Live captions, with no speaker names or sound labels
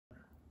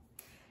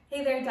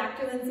Hey there,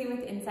 Dr. Lindsay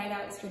with Inside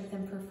Out Strength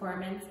and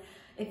Performance.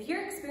 If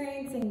you're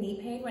experiencing knee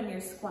pain when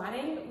you're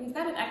squatting, we've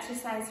got an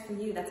exercise for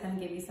you that's going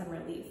to give you some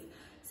relief.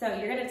 So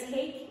you're going to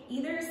take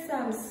either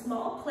some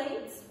small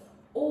plates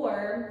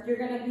or you're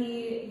going to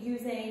be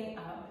using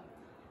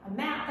a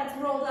mat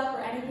that's rolled up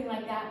or anything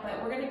like that,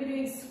 but we're going to be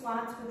doing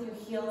squats with your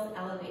heels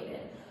elevated.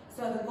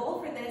 So the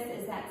goal for this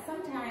is that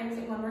sometimes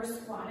when we're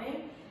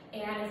squatting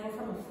and if we're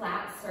from a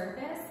flat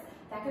surface,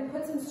 that can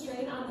put some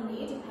strain on the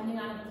knee depending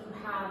on if you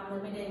have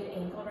limited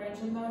ankle range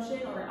of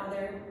motion or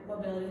other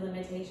mobility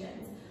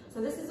limitations. So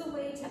this is a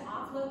way to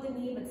offload the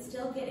knee but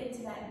still get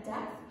into that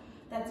depth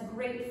that's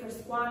great for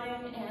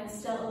squatting and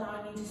still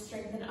allowing you to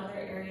strengthen other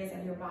areas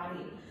of your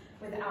body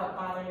without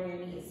bothering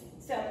your knees.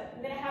 So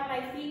I'm going to have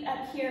my feet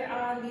up here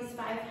on these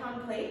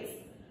 5-pound plates,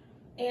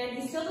 and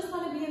you still just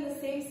want to be in the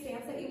same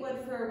stance that you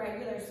would for a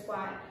regular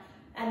squat,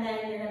 and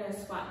then you're going to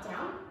squat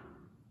down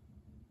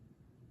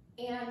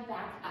and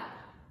back up.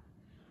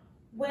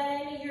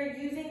 When you're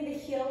using the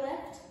heel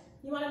lift,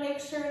 you want to make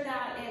sure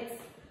that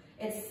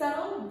it's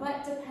subtle,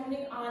 but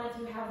depending on if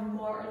you have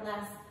more or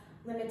less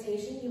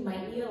limitation, you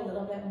might need a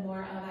little bit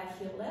more of a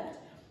heel lift.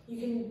 You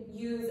can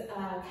use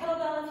a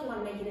kettlebell if you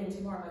want to make it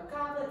into more of a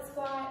goblet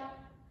squat.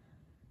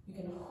 You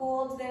can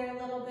hold there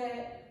a little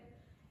bit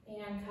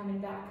and coming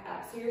back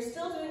up. So you're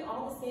still doing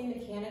all the same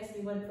mechanics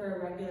you would for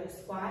a regular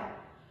squat,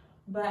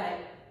 but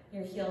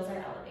your heels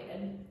are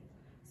elevated.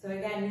 So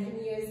again, you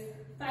can use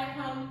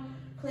 5-pound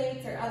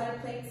plates or other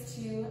plates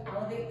to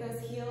elevate those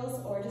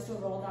heels or just a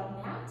rolled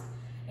up mat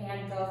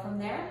and go from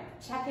there.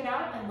 Check it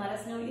out and let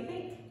us know what you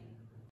think.